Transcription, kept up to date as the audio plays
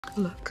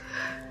Look,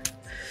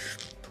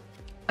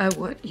 I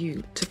want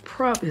you to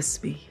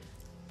promise me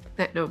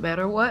that no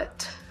matter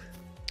what,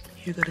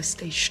 you're gonna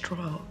stay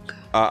strong.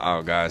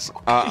 Uh-oh, guys.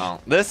 Uh-oh.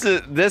 This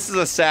is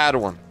a sad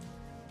one.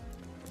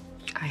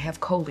 I have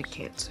colon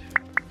cancer.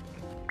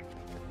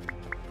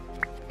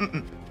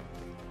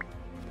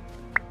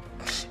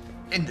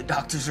 And the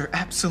doctors are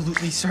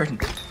absolutely certain.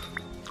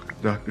 The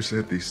doctor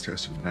said these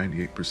tests are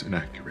 98%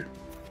 accurate.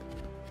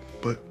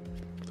 But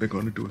they're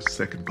going to do a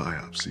second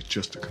biopsy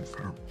just to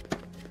confirm.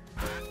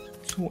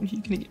 So when are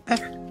you gonna get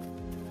better?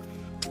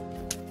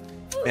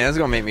 Man, that's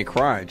gonna make me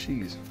cry.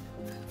 Jeez.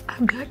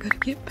 I'm not gonna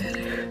get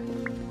better.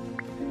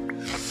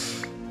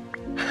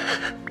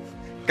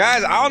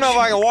 Guys, I don't know if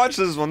I can watch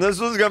this one. This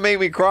one's gonna make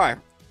me cry.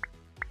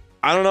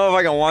 I don't know if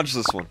I can watch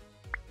this one.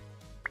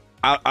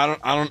 I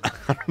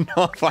don't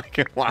know if I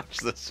can watch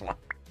this one.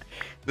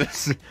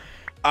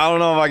 I don't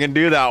know if I can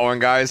do that one,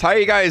 guys. How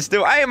you guys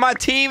do? Hey, my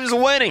team's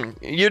winning.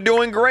 You're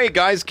doing great,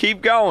 guys.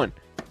 Keep going.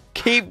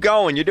 Keep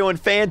going. You're doing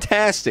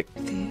fantastic.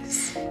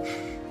 This.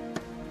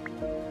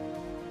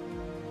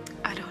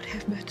 I don't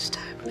have much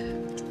time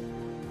left.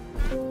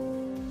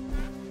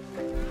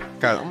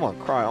 Guys, I'm gonna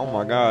cry. Oh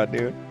my god,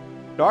 dude.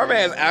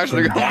 DharMann's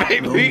actually From gonna that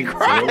make me moment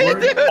cry,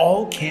 forward, dude.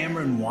 all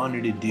Cameron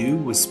wanted to do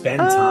was spend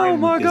time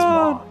my with his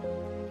God. mom.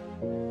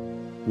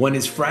 When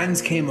his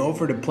friends came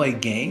over to play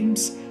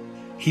games,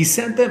 he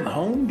sent them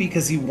home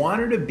because he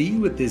wanted to be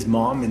with his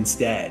mom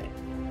instead.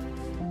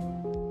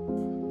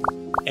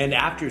 And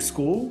after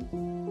school,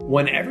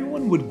 when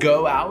everyone would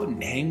go out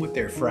and hang with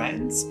their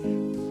friends,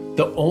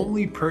 the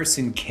only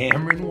person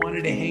Cameron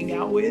wanted to hang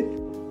out with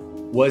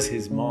was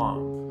his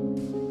mom.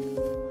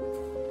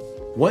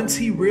 Once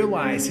he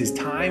realized his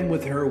time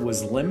with her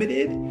was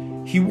limited,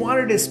 he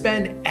wanted to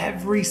spend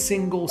every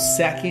single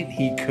second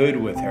he could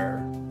with her.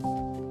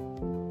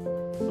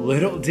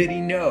 Little did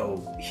he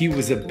know, he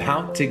was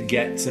about to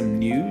get some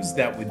news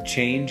that would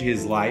change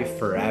his life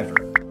forever.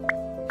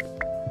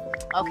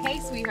 Okay,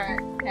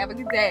 sweetheart. Have a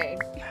good day.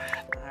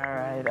 All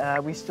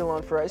right, we still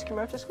on for ice cream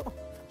after school?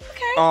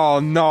 Okay. Oh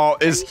no,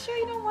 Are you sure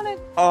you don't want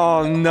to?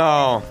 oh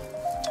no.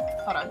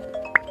 Hold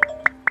on.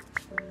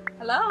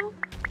 Hello?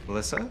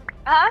 Melissa,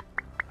 Uh-huh.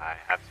 I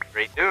have some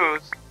great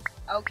news.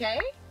 Okay.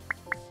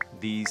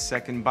 The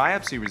second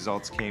biopsy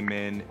results came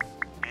in,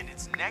 and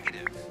it's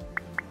negative.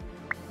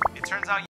 It turns out